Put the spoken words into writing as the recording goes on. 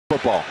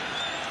football.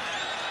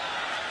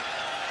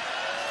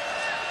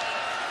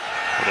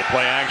 Little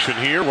play action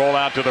here. Roll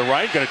out to the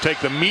right. Going to take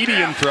the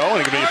median throw,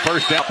 and it's going to be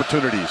first down.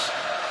 Opportunities.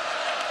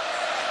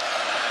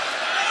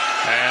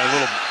 And a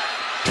little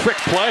trick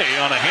play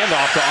on a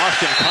handoff to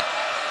Austin.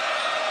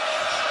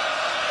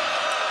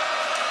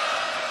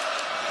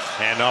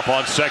 Handoff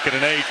on 2nd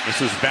and 8.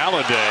 This is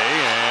Valladay,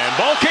 and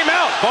ball came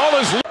out. Ball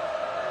is.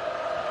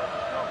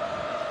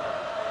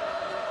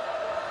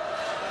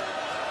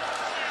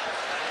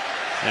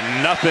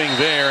 And nothing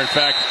there. In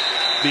fact,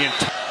 the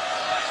entire.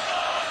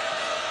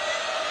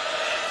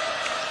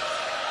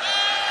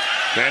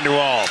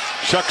 Vanderwall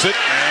chucks it,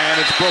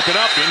 and it's broken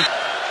up.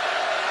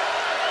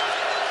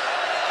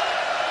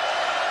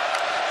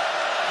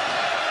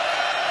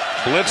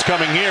 Blitz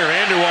coming here.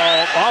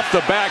 Vanderwall off the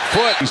back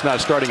foot. He's not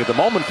starting at the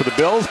moment for the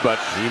Bills, but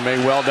he may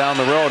well down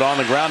the road. On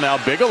the ground now,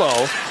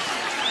 Bigelow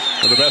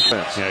for the best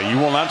fence. Yeah, you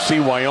will not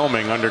see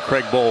Wyoming under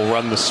Craig Bowl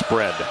run the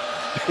spread.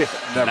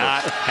 Never.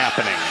 Not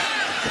happening.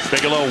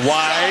 Bigelow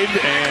wide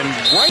and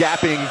right.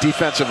 Gapping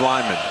defensive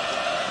lineman.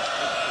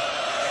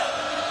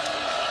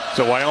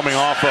 So Wyoming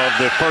off of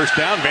the first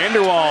down.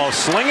 Vanderwall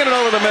slinging it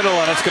over the middle,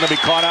 and it's going to be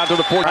caught out to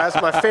the 40.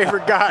 That's my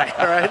favorite guy,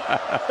 all right?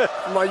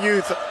 My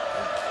youth.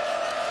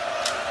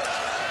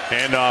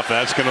 Handoff,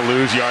 that's going to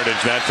lose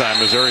yardage that time.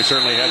 Missouri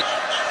certainly had.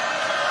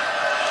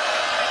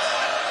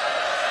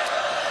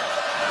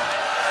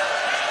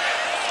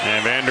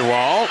 And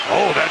Vanderwall,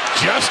 oh, that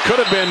just could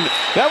have been,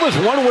 that was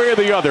one way or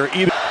the other.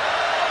 Either.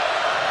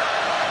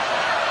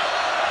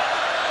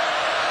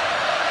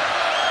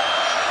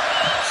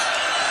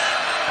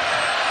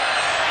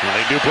 And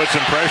they do put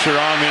some pressure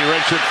on the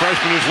redshirt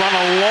freshman who's run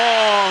a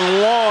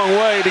long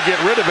way to get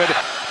rid of it.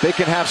 They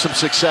can have some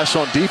success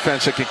on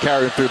defense that can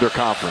carry them through their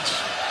conference.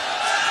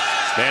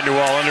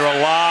 Vanderwall under a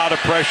lot of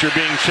pressure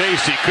being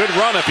chased. He could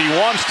run if he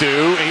wants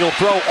to. He'll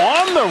throw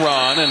on the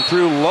run and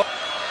through low.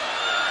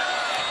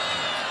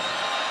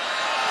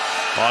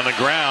 On the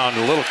ground,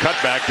 a little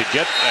cutback to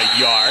get a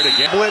yard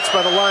again. Blitz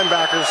by the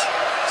linebackers.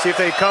 See if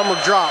they come or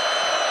drop.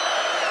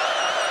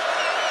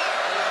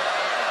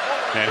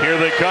 And here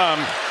they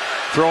come.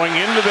 Throwing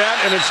into that,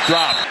 and it's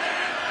dropped.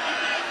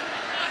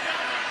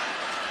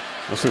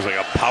 This looks like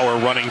a power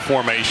running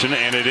formation,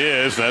 and it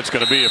is. That's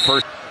going to be a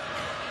first.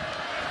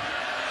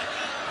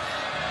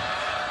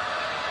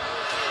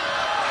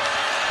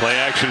 Play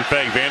action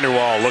fake.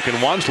 Vanderwall looking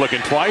once,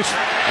 looking twice,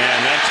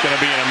 and that's going to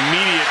be an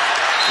immediate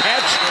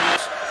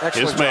catch.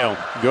 Excellent Ismail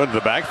going to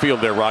the backfield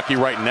there, Rocky,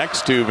 right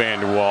next to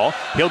Vanderwall.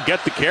 He'll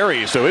get the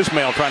carry, so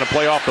Ismail trying to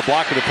play off the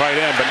block of the tight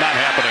end, but not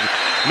happening.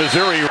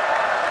 Missouri.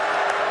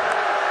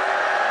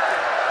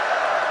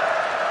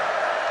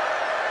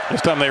 This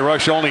time they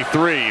rush only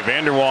 3.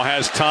 Vanderwall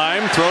has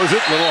time, throws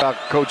it.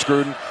 Coach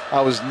Gruden, I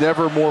was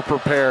never more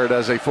prepared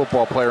as a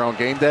football player on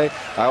game day.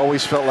 I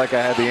always felt like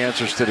I had the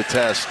answers to the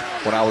test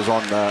when I was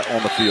on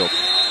the field.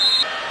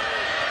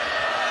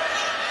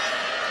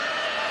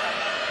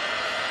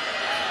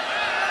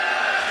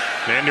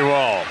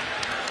 Vanderwall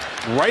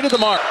right at the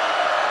mark.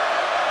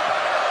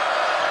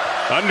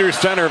 Under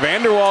center.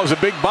 Vanderwall is a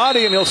big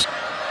body, and he'll.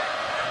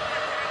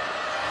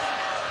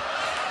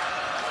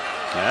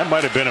 That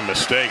might have been a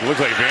mistake. Looks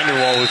like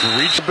Vanderwall was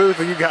reaching. Booth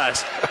for you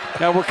guys.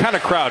 Now we're kind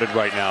of crowded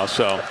right now,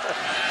 so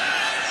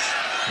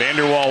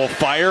Vanderwall will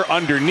fire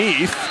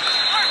underneath.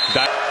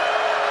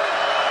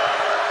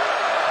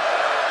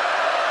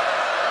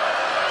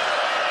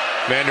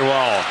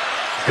 Vanderwall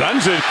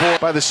guns it for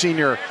by the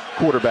senior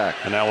quarterback.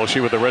 And now we'll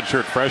see what the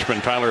redshirt freshman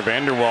Tyler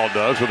Vanderwall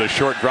does with a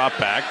short drop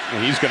back,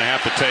 and he's going to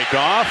have to take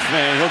off,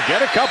 and he'll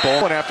get a couple.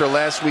 After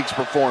last week's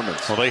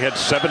performance. Well, they had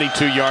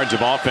 72 yards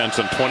of offense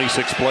on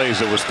 26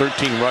 plays. It was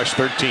 13 rush,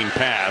 13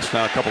 pass.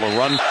 Now a couple of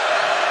runs.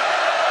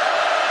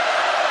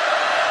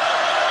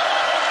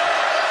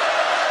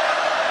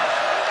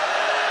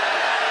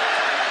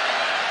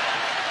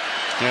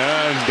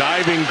 And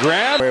diving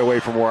grab. Way away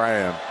from where I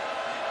am.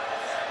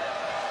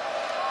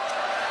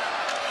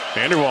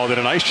 Vanderwall did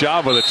a nice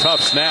job with a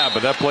tough snap,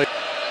 but that play.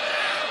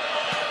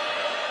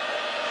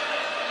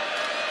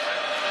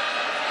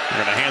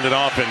 They're going to hand it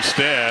off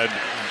instead.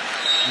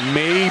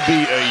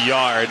 Maybe a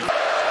yard.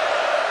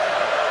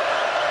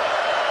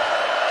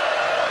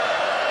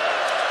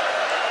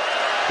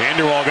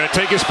 Vanderwall going to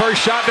take his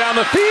first shot down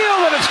the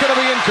field, and it's going to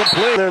be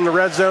incomplete. They're in the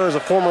red zone as a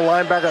former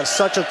linebacker. That's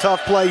such a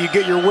tough play. You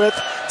get your width,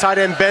 tight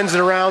end bends it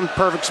around,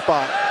 perfect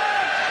spot.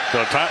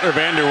 So Tyler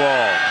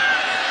Vanderwall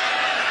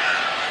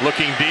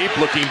looking deep,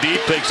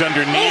 takes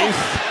underneath.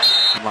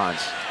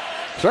 Lines.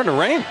 Starting to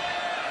rain.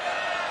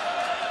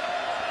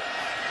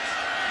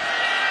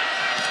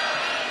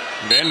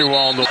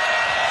 Vanderwall.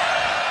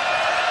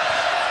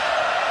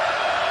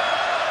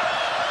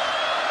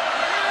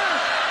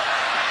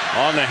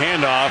 On the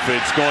handoff,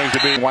 it's going to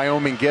be.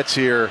 Wyoming gets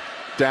here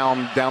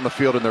down the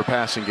field in their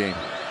passing game.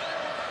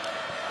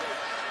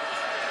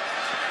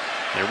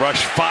 They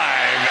rush 5,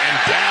 and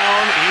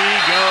down he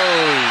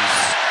goes.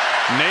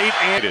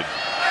 Nate Anded.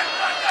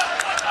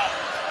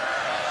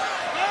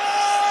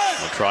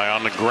 We'll try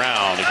on the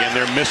ground. Again,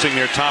 they're missing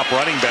their top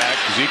running back,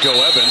 Zico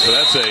Evans, so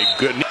that's a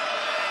good.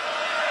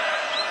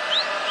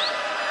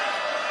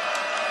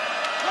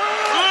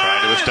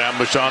 to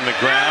establish on the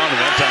ground, and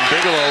that time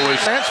Bigelow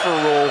was transfer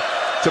rule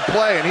to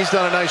play, and he's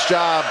done a nice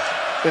job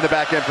in the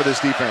back end for this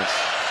defense.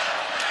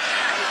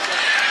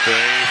 The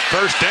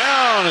first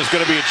down is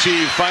going to be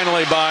achieved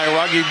finally by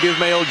Rocky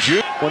Gizmail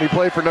Jr. when he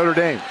played for Notre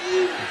Dame.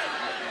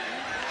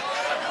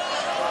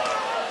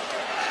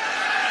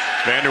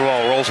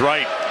 Vanderwall rolls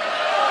right.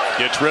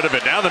 Gets rid of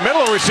it. Down the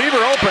middle, receiver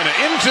open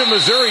into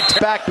Missouri.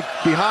 Back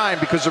behind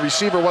because the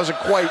receiver wasn't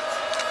quite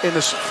in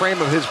the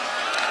frame of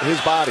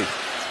his body.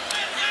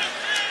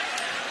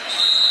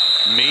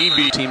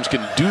 Maybe teams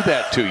can do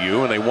that to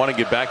you, and they want to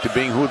get back to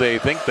being who they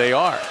think they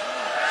are.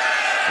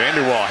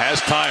 Vanderwall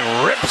has time,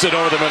 rips it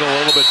over the middle, a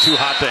little bit too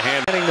hot to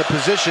handle. Getting the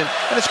position,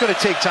 and it's going to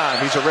take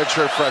time. He's a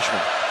redshirt freshman.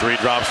 3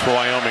 drops for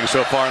Wyoming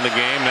so far in the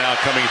game. Now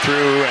coming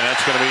through, and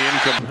that's going to be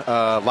incomplete.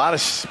 A lot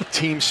of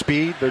team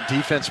speed. Their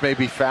defense may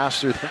be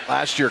faster than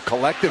last year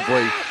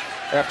collectively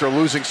after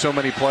losing so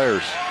many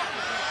players.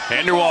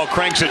 Vanderwall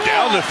cranks it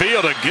down the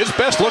field. His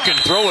best looking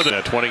throw with it.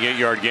 A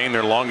 28-yard gain,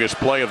 their longest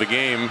play of the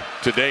game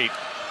to date.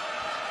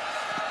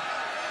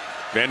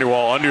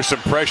 Vanderwall under some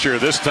pressure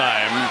this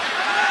time.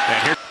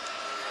 And here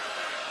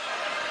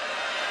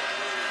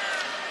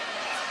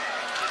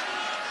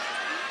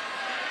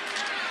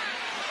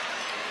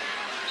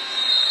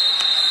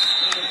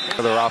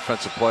their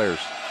offensive players.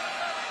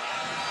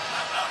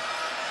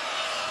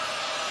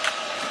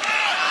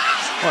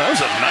 Well, that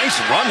was a nice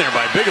run there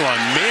by Bigelow.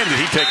 Man, did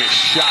he take a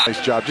shot. Nice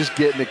job just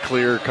getting it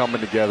clear, coming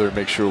together, and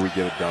make sure we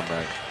get it done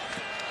right.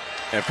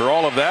 After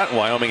all of that,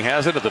 Wyoming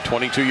has it at the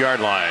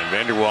 22-yard line.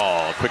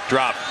 Vanderwall, quick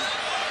drop.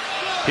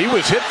 He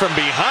was hit from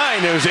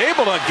behind and was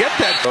able to get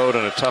that road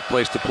in a tough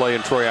place to play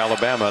in Troy,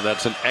 Alabama.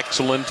 That's an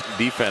excellent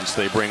defense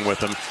they bring with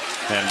them.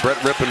 And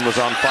Brett Rippon was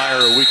on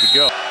fire a week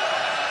ago.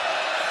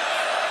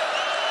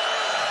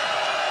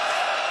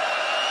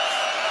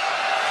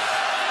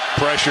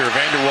 Pressure,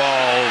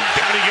 Vanderwall,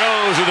 down he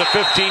goes to the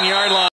 15-yard line.